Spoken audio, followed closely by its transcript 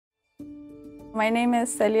My name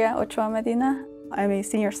is Celia Ochoa Medina. I'm a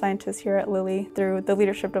senior scientist here at Lilly through the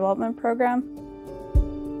Leadership Development Program.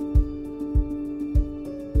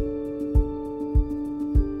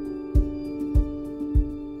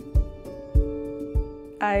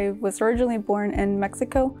 I was originally born in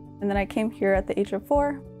Mexico, and then I came here at the age of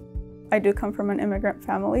 4. I do come from an immigrant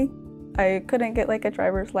family. I couldn't get a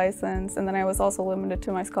driver's license, and then I was also limited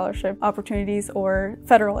to my scholarship opportunities or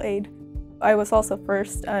federal aid. I was also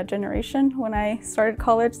first generation when I started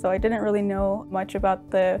college, so I didn't really know much about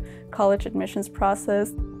the college admissions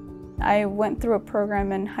process. I went through a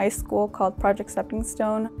program in high school called Project Stepping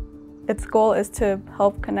Stone. Its goal is to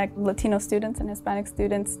help connect Latino students and Hispanic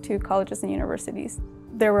students to colleges and universities.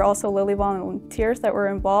 There were also Lilly volunteers that were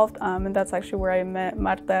involved, and that's actually where I met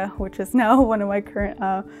Marta, which is now one of my current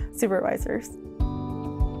supervisors.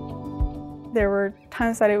 There were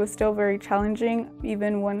times that it was still very challenging,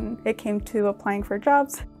 even when it came to applying for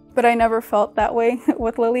jobs. But I never felt that way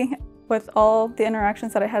with Lilly. With all the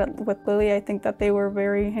interactions that I had with Lilly, I think that they were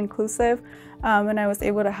very inclusive, and I was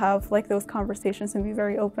able to have those conversations and be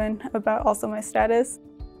very open about also my status.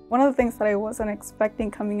 One of the things that I wasn't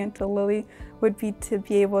expecting coming into Lilly would be to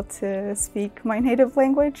be able to speak my native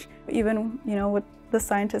language. Even, with the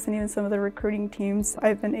scientists and even some of the recruiting teams,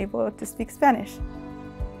 I've been able to speak Spanish.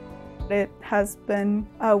 It has been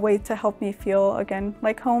a way to help me feel, again,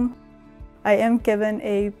 like home. I am given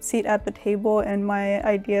a seat at the table and my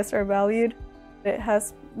ideas are valued. It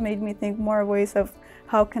has made me think more ways of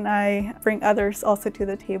how can I bring others also to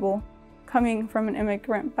the table. Coming from an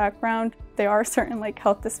immigrant background, there are certain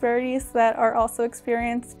health disparities that are also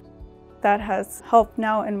experienced. That has helped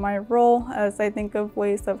now in my role as I think of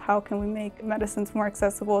ways of how can we make medicines more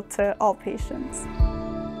accessible to all patients.